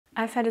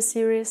I've had a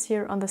series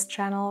here on this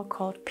channel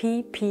called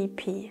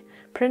PPP,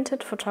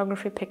 Printed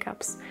Photography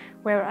Pickups,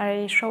 where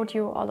I showed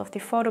you all of the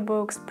photo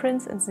books,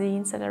 prints and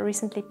zines that I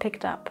recently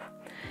picked up.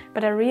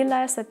 But I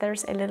realized that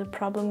there's a little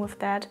problem with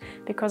that,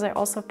 because I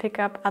also pick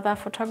up other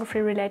photography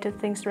related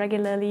things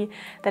regularly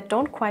that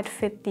don't quite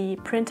fit the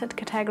printed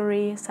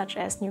category, such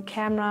as new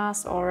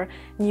cameras or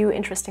new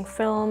interesting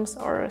films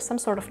or some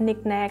sort of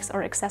knickknacks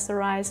or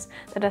accessories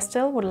that I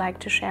still would like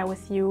to share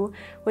with you,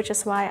 which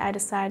is why I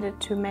decided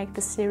to make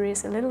this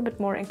series a little bit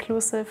more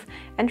inclusive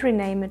and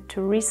rename it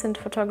to Recent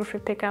Photography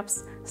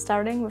Pickups,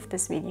 starting with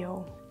this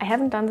video. I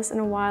haven't done this in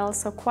a while,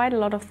 so quite a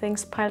lot of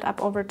things piled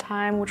up over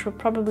time, which will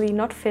probably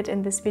not fit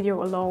in this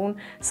video alone,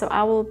 so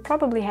I will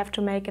probably have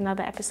to make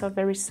another episode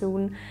very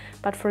soon.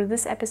 But for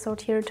this episode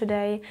here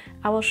today,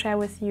 I will share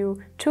with you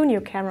 2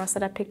 new cameras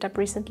that I picked up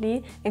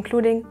recently,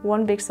 including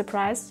one big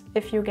surprise,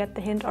 if you get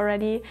the hint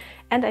already,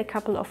 and a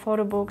couple of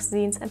photo books,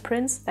 zines and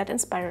prints that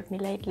inspired me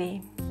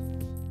lately.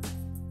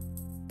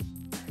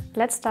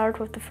 Let's start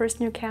with the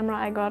first new camera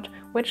I got,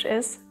 which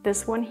is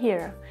this one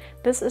here.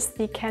 This is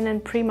the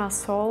Canon Prima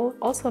Sol,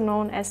 also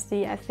known as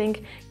the, I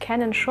think,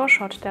 Canon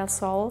SureShot del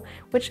Sol,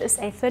 which is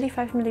a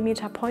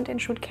 35mm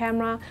point-and-shoot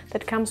camera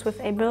that comes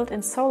with a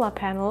built-in solar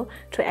panel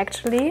to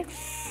actually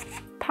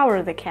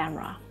power the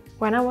camera.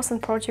 When I was in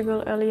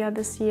Portugal earlier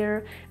this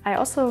year, I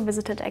also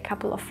visited a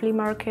couple of flea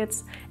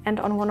markets, and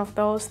on one of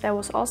those there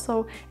was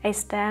also a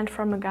stand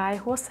from a guy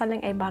who was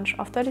selling a bunch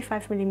of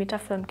 35mm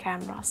film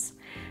cameras.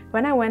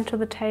 When I went to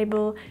the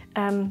table,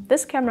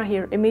 this camera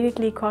here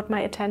immediately caught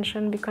my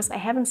attention because I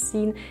haven't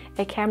seen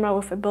a camera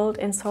with a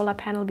built-in solar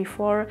panel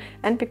before,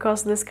 and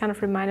because this kind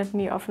of reminded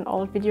me of an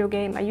old video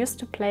game I used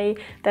to play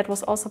that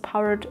was also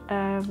powered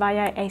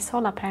via a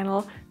solar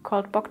panel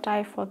called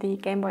Boktai for the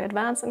Game Boy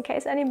Advance, in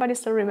case anybody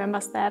still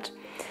remembers that.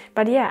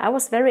 But yeah, I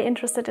was very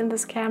interested in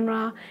this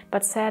camera,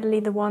 but sadly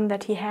the one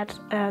that he had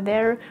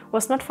there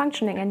was not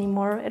functioning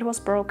anymore. It was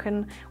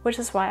broken, which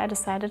is why I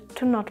decided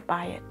to not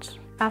buy it.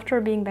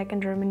 After being back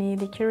in Germany,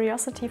 the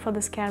curiosity for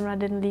this camera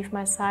didn't leave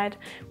my side,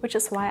 which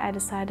is why I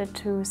decided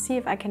to see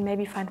if I can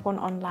maybe find one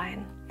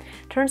online.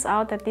 Turns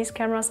out that these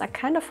cameras are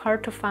kind of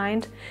hard to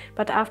find,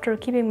 but after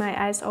keeping my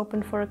eyes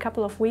open for a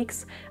couple of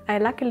weeks, I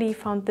luckily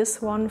found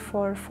this one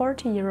for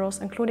 40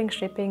 euros including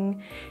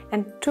shipping.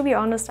 And to be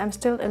honest, I'm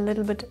still a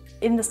little bit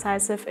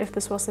indecisive if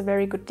this was a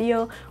very good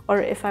deal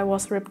or if I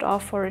was ripped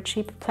off for a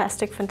cheap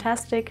plastic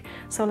fantastic,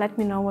 so let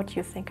me know what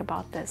you think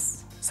about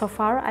this. So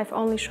far, I've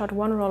only shot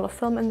 1 roll of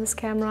film in this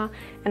camera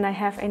and I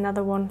have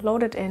another one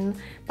loaded in,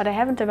 but I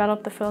haven't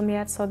developed the film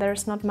yet, so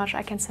there's not much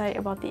I can say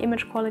about the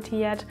image quality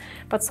yet.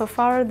 But so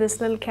far,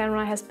 this little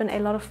camera has been a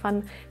lot of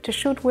fun to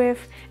shoot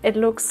with. It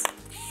looks,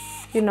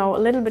 you know,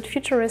 a little bit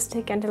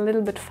futuristic and a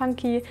little bit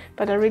funky,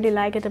 but I really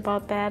like it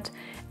about that.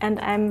 And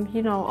I'm,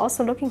 you know,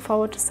 also looking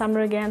forward to summer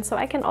again, so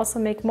I can also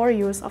make more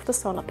use of the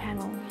solar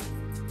panel.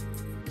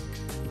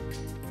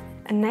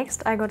 And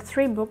next I got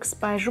 3 books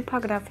by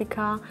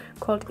Zupagrafika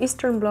called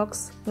Eastern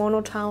Blocks,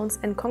 Monotowns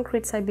and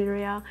Concrete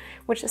Siberia,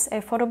 which is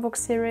a photo book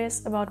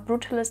series about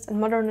brutalist and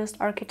modernist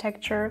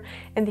architecture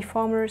in the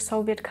former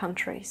Soviet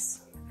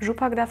countries.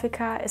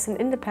 Zupagrafika is an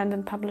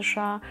independent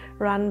publisher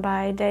run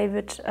by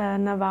David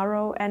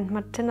Navarro and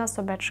Martina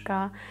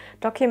Sobeczka,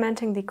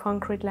 documenting the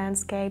concrete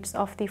landscapes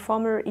of the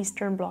former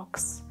Eastern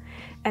Blocs.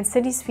 And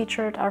cities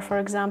featured are, for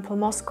example,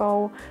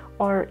 Moscow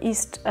or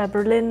East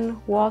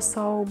Berlin,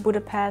 Warsaw,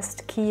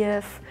 Budapest,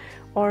 Kiev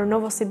or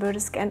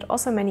Novosibirsk, and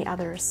also many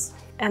others.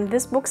 And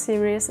this book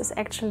series is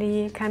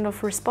actually kind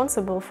of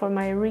responsible for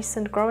my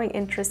recent growing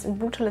interest in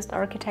brutalist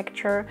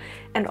architecture,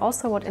 and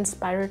also what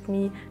inspired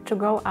me to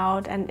go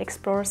out and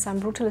explore some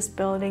brutalist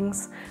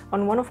buildings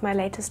on one of my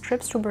latest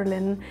trips to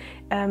Berlin,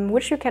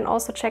 which you can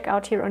also check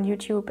out here on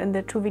YouTube in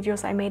the 2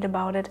 videos I made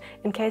about it,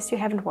 in case you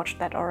haven't watched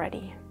that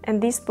already. And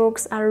these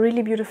books are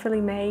really beautifully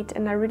made,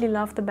 and I really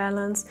love the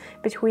balance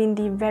between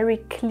the very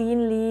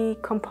cleanly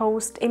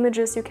composed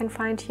images you can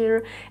find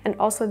here and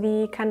also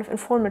the kind of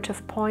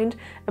informative point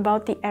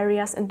about the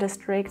areas and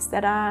districts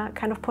that are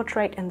kind of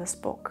portrayed in this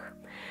book.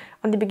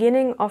 On the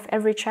beginning of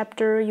every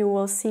chapter you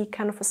will see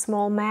kind of a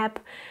small map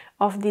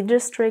of the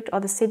district or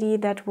the city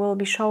that will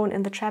be shown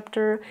in the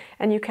chapter,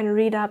 and you can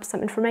read up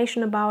some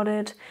information about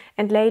it.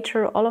 And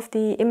later all of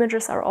the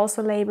images are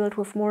also labeled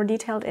with more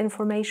detailed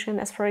information,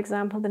 as for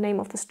example the name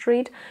of the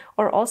street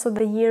or also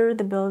the year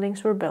the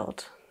buildings were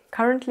built.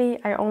 Currently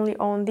I only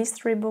own these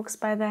 3 books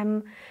by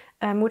them,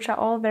 which are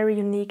all very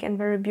unique and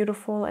very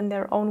beautiful in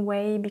their own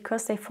way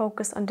because they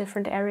focus on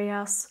different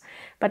areas.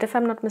 But if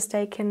I'm not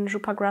mistaken,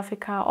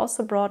 Zupagrafika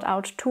also brought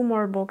out 2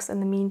 more books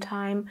in the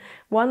meantime.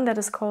 One that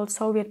is called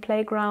Soviet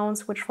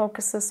Playgrounds, which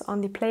focuses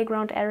on the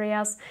playground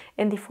areas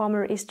in the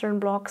former Eastern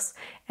Blocs,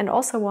 and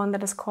also one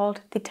that is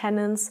called The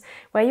Tenants,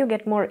 where you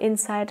get more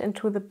insight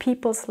into the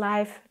people's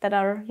life that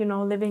are,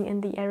 living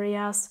in the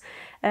areas.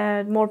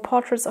 More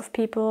portraits of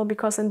people,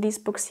 because in these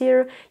books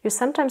here you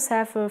sometimes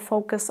have a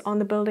focus on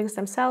the buildings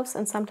themselves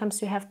and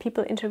sometimes you have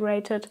people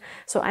integrated.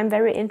 So I'm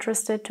very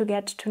interested to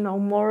get to know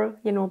more,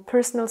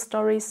 personal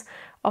stories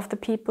of the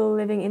people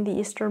living in the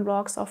Eastern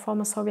blocs or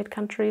former Soviet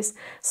countries.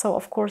 So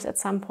of course at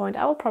some point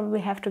I will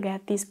probably have to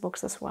get these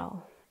books as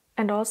well.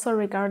 And also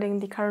regarding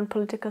the current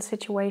political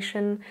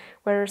situation,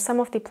 where some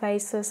of the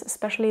places,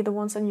 especially the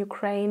ones in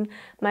Ukraine,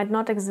 might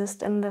not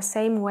exist in the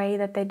same way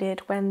that they did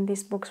when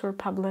these books were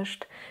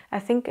published. I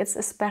think it's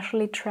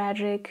especially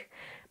tragic,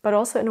 but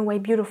also in a way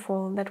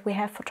beautiful, that we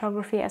have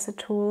photography as a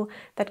tool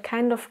that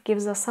kind of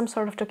gives us some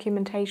sort of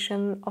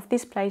documentation of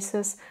these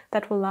places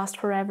that will last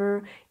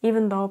forever,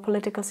 even though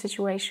political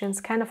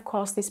situations kind of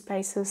cause these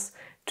places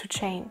to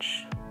change.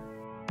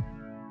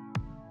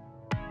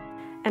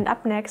 And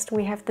up next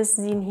we have this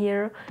zine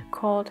here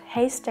called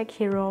Haystack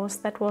Heroes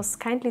that was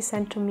kindly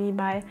sent to me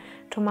by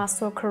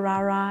Tommaso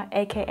Carrara,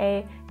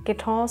 aka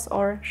Getons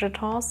or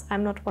Jetons.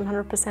 I'm not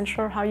 100%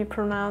 sure how you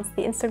pronounce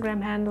the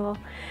Instagram handle,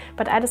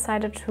 but I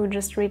decided to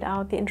just read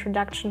out the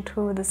introduction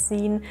to the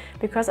zine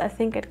because I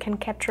think it can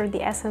capture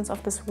the essence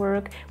of this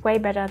work way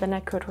better than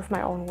I could with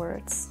my own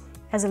words.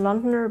 As a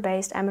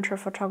Londoner-based amateur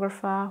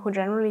photographer who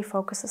generally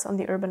focuses on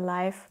the urban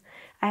life,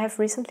 I have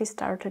recently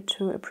started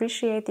to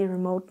appreciate the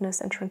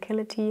remoteness and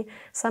tranquility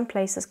some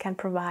places can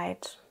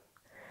provide.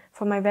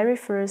 For my very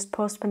first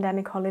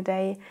post-pandemic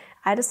holiday,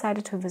 I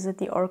decided to visit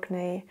the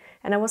Orkney,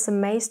 and I was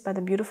amazed by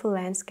the beautiful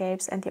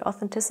landscapes and the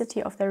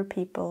authenticity of their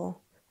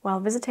people. While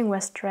visiting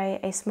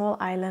Westray, a small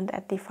island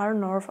at the far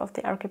north of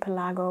the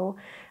archipelago,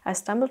 I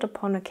stumbled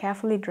upon a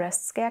carefully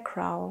dressed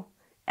scarecrow,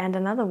 and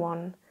another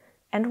one,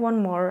 and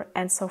one more,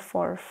 and so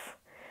forth.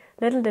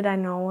 Little did I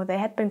know they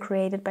had been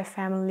created by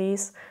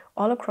families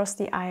all across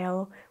the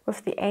Isle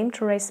with the aim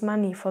to raise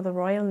money for the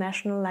Royal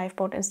National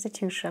Lifeboat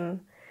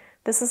Institution.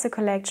 This is a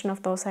collection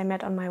of those I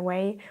met on my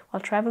way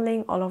while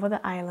traveling all over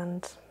the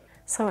island.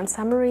 So in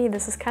summary,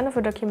 this is kind of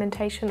a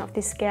documentation of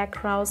the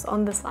scarecrows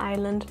on this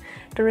island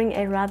during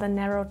a rather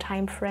narrow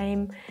time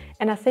frame.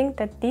 And I think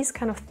that these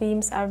kind of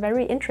themes are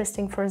very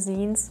interesting for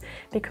zines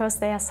because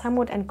they are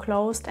somewhat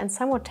enclosed and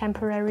somewhat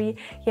temporary,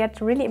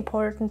 yet really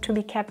important to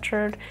be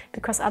captured,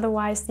 because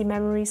otherwise the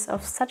memories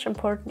of such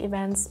important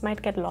events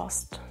might get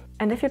lost.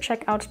 And if you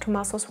check out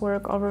Tommaso's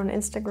work over on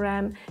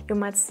Instagram, you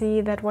might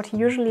see that what he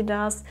usually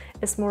does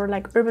is more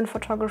like urban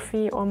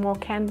photography or more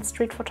candid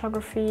street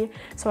photography.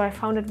 So I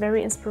found it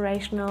very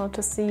inspirational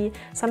to see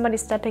somebody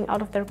stepping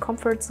out of their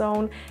comfort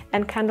zone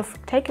and kind of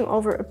taking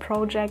over a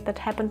project that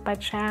happened by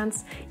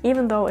chance,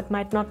 even though it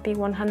might not be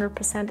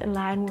 100% in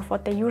line with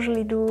what they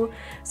usually do.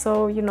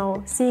 So,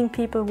 seeing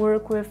people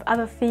work with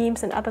other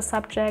themes and other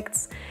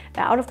subjects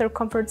out of their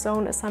comfort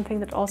zone is something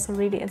that also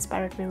really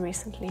inspired me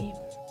recently.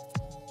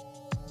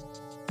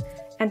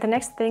 And the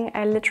next thing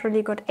I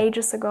literally got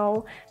ages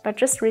ago, but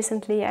just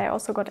recently I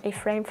also got a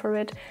frame for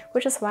it,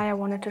 which is why I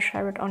wanted to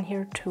share it on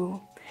here too.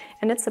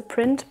 And it's a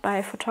print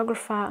by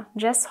photographer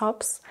Jess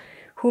Hobbs,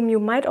 whom you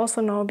might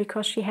also know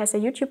because she has a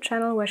YouTube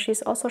channel where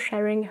she's also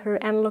sharing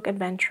her analog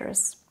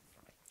adventures.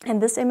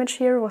 And this image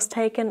here was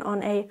taken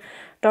on a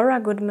Dora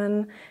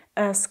Goodman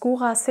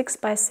Skura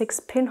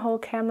 6x6 pinhole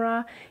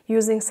camera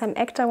using some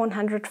Ektar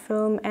 100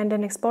 film and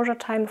an exposure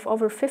time of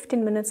over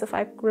 15 minutes if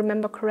I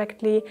remember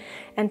correctly.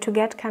 And to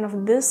get kind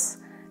of this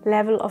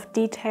level of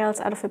details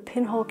out of a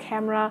pinhole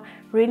camera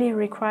really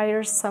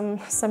requires some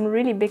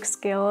really big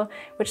skill,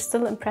 which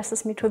still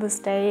impresses me to this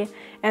day.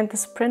 And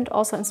this print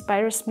also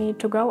inspires me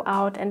to go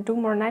out and do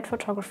more night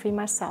photography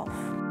myself.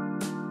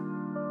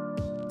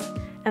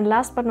 And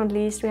last but not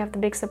least, we have the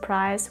big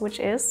surprise,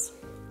 which is,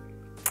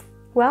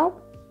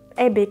 well,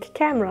 a big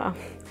camera.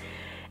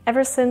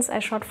 Ever since I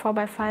shot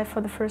 4x5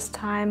 for the first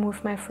time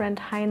with my friend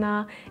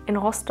Heina in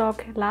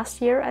Rostock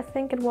last year, I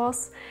think it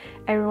was,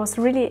 I was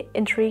really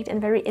intrigued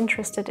and very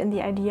interested in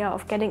the idea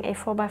of getting a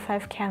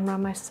 4x5 camera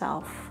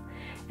myself.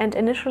 And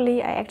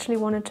initially I actually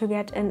wanted to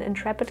get an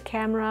Intrepid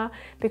camera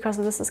because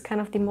this is kind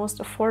of the most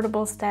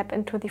affordable step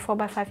into the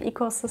 4x5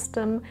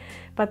 ecosystem,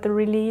 but the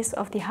release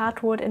of the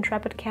hardwood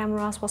Intrepid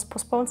cameras was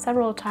postponed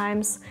several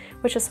times,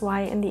 which is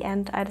why in the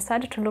end I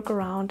decided to look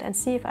around and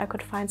see if I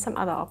could find some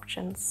other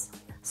options.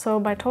 So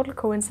by total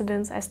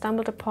coincidence I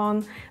stumbled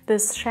upon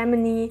this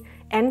Chamonix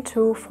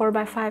N2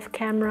 4x5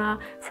 camera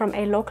from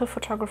a local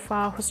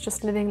photographer who's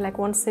just living like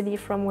one city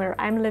from where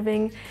I'm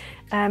living,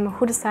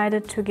 who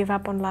decided to give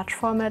up on large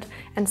format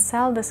and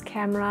sell this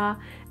camera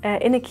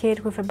in a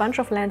kit with a bunch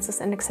of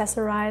lenses and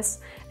accessories,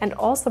 and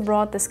also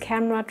brought this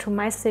camera to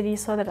my city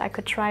so that I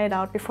could try it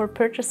out before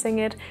purchasing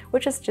it,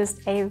 which is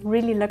just a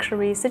really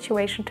luxury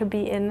situation to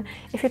be in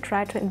if you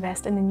try to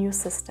invest in a new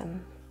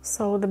system.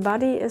 So the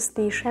body is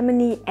the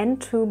Chamonix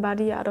N2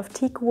 body out of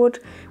teak wood,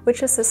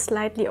 which is a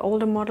slightly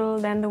older model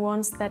than the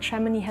ones that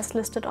Chamonix has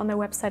listed on their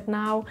website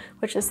now,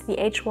 which is the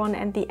H1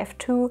 and the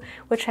F2,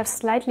 which have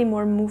slightly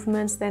more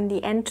movements than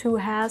the N2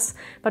 has,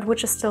 but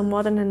which is still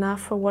more than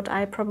enough for what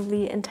I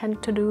probably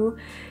intend to do.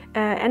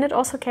 And it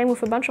also came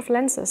with a bunch of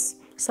lenses.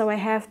 So I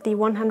have the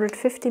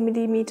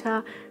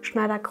 150mm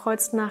Schneider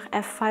Kreuznach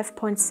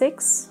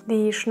f5.6,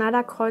 the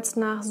Schneider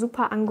Kreuznach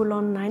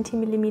Superangulon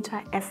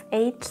 90mm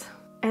f8,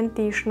 and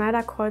the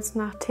Schneider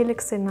Kreuznach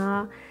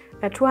Telexenar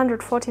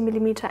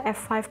 240mm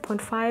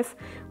f5.5,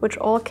 which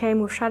all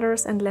came with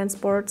shutters and lens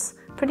boards,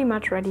 pretty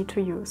much ready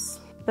to use.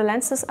 The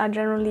lenses are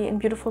generally in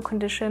beautiful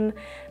condition,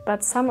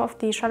 but some of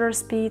the shutter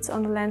speeds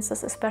on the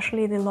lenses,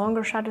 especially the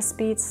longer shutter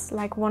speeds,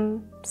 like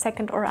 1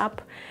 second or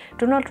up,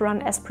 do not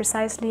run as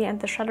precisely and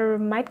the shutter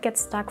might get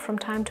stuck from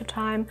time to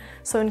time.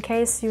 So in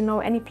case you know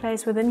any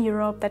place within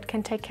Europe that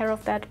can take care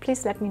of that,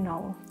 please let me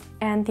know.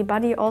 And the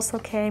body also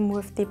came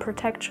with the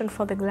protection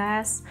for the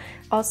glass,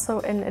 also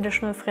an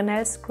additional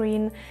Fresnel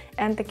screen,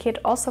 and the kit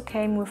also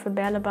came with a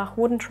Berlebach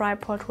wooden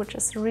tripod, which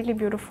is really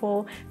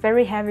beautiful,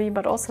 very heavy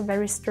but also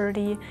very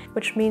sturdy,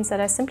 which means that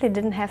I simply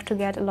didn't have to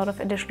get a lot of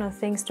additional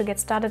things to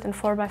get started in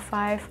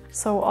 4x5.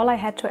 So all I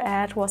had to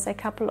add was a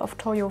couple of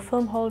Toyo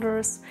film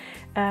holders,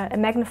 a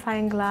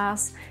magnifying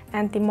glass,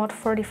 and the Mod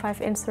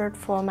 45 insert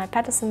for my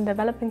Patterson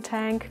developing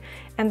tank,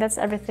 and that's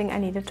everything I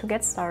needed to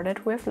get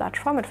started with large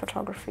format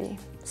photography.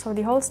 So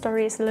the whole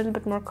story is a little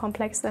bit more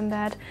complex than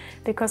that,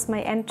 because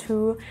my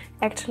N2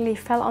 actually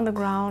fell on the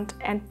ground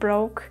and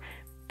broke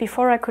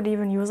before I could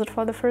even use it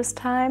for the first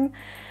time.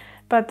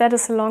 But that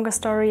is a longer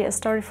story, a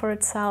story for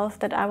itself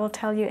that I will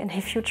tell you in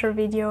a future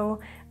video.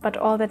 But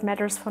all that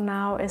matters for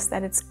now is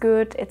that it's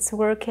good, it's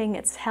working,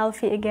 it's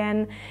healthy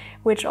again,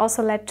 which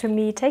also led to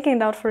me taking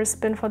it out for a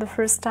spin for the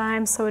first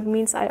time. So it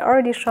means I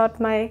already shot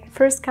my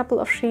first couple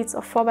of sheets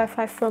of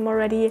 4x5 film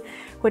already,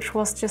 which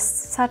was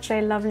just such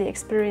a lovely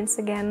experience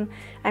again.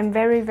 I'm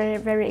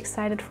very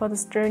excited for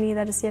this journey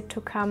that is yet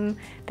to come,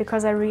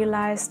 because I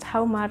realized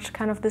how much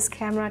kind of this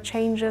camera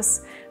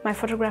changes my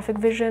photographic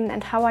vision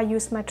and how I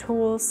use my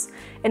tools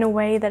in a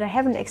way that I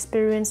haven't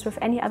experienced with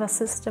any other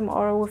system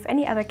or with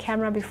any other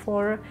camera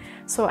before.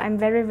 So I'm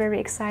very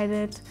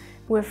excited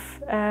with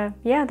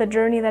the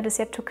journey that is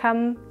yet to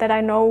come, that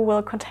I know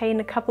will contain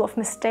a couple of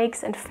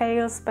mistakes and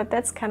fails, but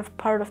that's kind of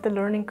part of the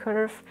learning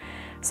curve.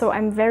 So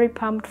I'm very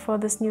pumped for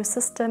this new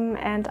system,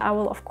 and I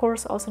will of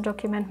course also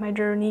document my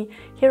journey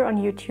here on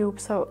YouTube.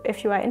 So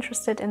if you are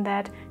interested in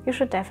that, you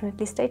should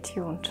definitely stay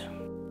tuned.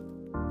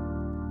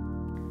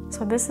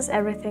 So this is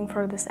everything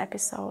for this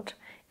episode.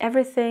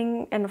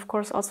 Everything, and of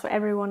course also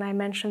everyone I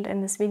mentioned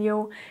in this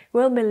video,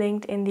 will be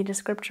linked in the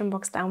description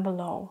box down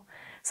below.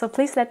 So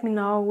please let me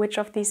know which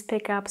of these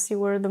pickups you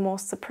were the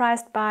most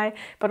surprised by,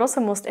 but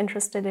also most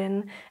interested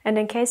in. And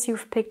in case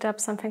you've picked up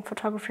something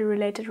photography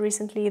related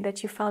recently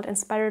that you felt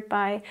inspired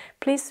by,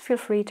 please feel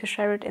free to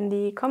share it in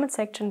the comment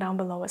section down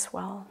below as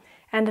well.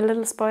 And a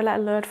little spoiler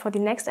alert for the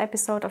next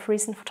episode of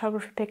recent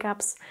photography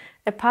pickups.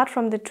 Apart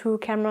from the 2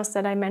 cameras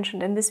that I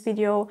mentioned in this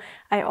video,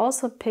 I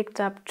also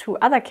picked up 2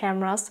 other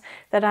cameras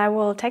that I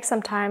will take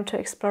some time to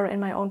explore in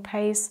my own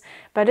pace.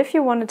 But if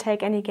you want to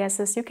take any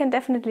guesses, you can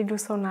definitely do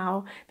so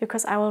now,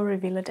 because I will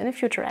reveal it in a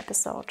future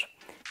episode.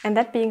 And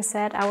that being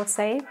said, I would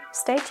say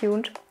stay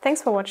tuned,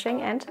 thanks for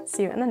watching, and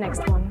see you in the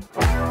next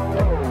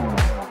one.